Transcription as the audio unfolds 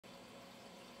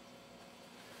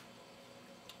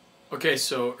Okay,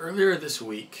 so earlier this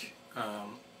week,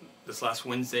 this last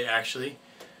Wednesday actually,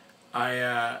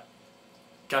 I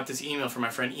got this email from my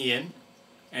friend Ian,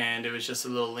 and it was just a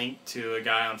little link to a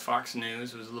guy on Fox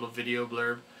News. It was a little video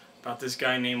blurb about this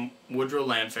guy named Woodrow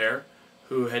Landfair,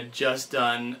 who had just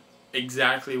done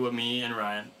exactly what me and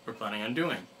Ryan were planning on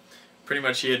doing. Pretty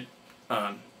much he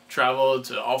had traveled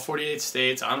to all 48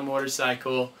 states on a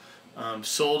motorcycle,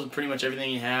 sold pretty much everything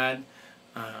he had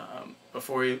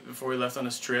before he left on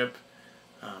his trip.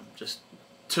 Just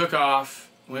took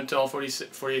off, went to all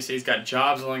 48 states, got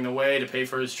jobs along the way to pay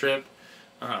for his trip,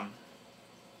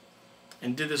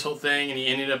 and did this whole thing, and he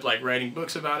ended up like writing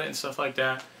books about it and stuff like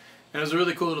that. And it was a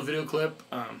really cool little video clip.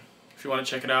 If you want to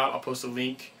check it out, I'll post a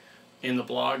link in the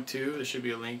blog too. There should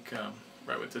be a link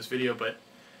right with this video. But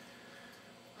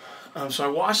so I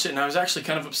watched it, and I was actually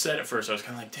kind of upset at first. I was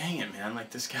kind of like, dang it, man,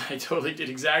 like this guy totally did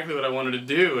exactly what I wanted to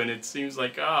do, and it seems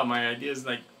like, oh, my idea is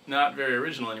like not very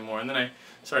original anymore. And then I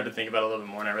started to think about it a little bit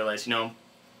more, and I realized, you know,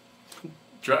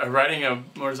 riding a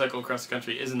motorcycle across the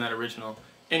country isn't that original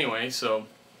anyway, so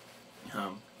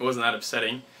it wasn't that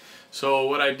upsetting. So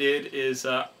what I did is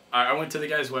I went to the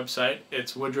guy's website.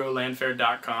 It's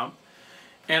woodrowlandfair.com,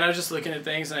 and I was just looking at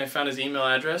things, and I found his email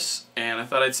address, and I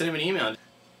thought I'd send him an email.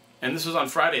 And this was on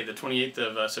Friday, the 28th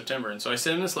of September, and so I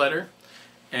sent him this letter,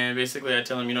 and basically I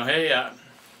tell him, you know, hey,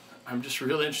 I'm just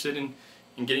really interested in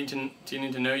getting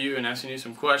to know you and asking you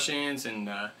some questions, and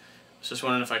I was just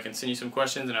wondering if I can send you some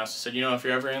questions. And I also said, you know, if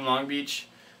you're ever in Long Beach,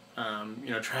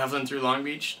 you know, traveling through Long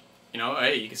Beach, you know,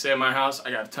 hey, you can stay at my house. I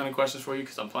got a ton of questions for you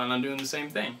because I'm planning on doing the same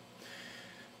thing.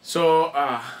 So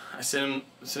I sent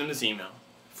him this email.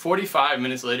 45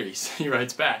 minutes later, he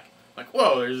writes back. Like,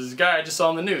 whoa, there's this guy I just saw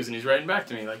on the news, and he's writing back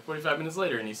to me like 45 minutes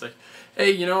later, and he's like,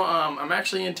 hey, you know, I'm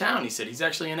actually in town. He said he's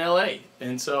actually in LA,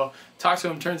 and so talked to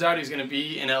him. Turns out he's going to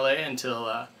be in LA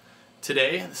until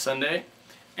today, Sunday,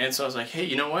 and so I was like, hey,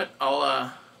 you know what?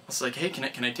 I was like, hey, can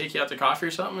I take you out to coffee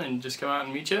or something and just come out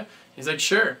and meet you? He's like,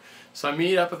 sure. So I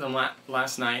meet up with him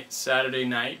last night, Saturday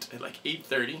night at like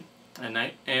 8:30 at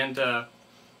night, and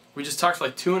we just talked for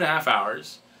like 2.5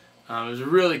 hours. It was a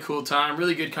really cool time,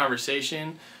 really good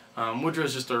conversation.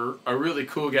 Woodrow's just a really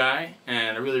cool guy,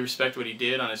 and I really respect what he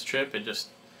did on his trip, and just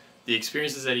the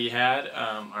experiences that he had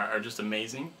are just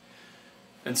amazing.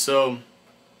 And so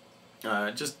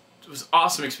just it was an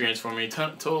awesome experience for me,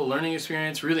 total learning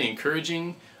experience, really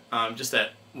encouraging. Just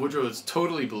that Woodrow was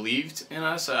totally believed in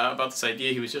us about this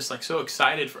idea. He was just like so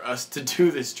excited for us to do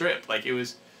this trip. Like it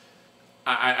was,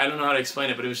 I don't know how to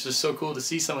explain it, but it was just so cool to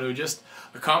see someone who just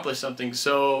accomplished something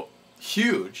so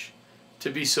huge to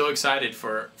be so excited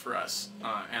for us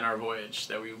and our voyage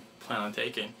that we plan on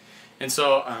taking. And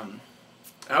so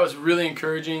that was really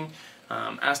encouraging.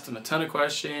 Asked him a ton of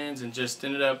questions, and just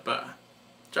ended up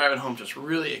driving home just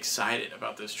really excited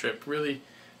about this trip. Really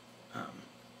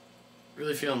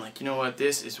feeling like, you know what,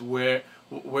 this is where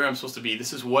I'm supposed to be.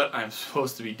 This is what I'm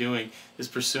supposed to be doing, is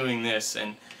pursuing this.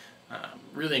 And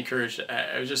really encouraged.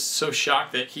 I was just so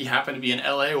shocked that he happened to be in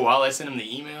LA while I sent him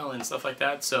the email and stuff like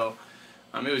that. So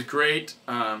it was great,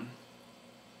 and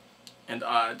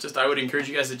just I would encourage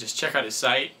you guys to just check out his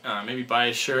site, maybe buy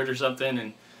his shirt or something,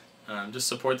 and just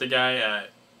support the guy.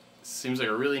 Seems like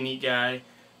a really neat guy,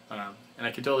 and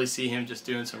I could totally see him just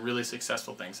doing some really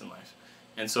successful things in life.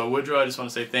 And so Woodrow, I just want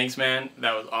to say thanks, man.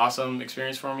 That was an awesome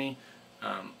experience for me.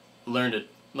 Learned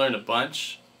a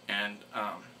bunch, and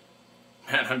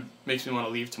man, it makes me want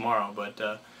to leave tomorrow.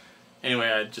 But anyway,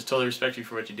 I just totally respect you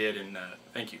for what you did, and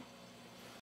thank you.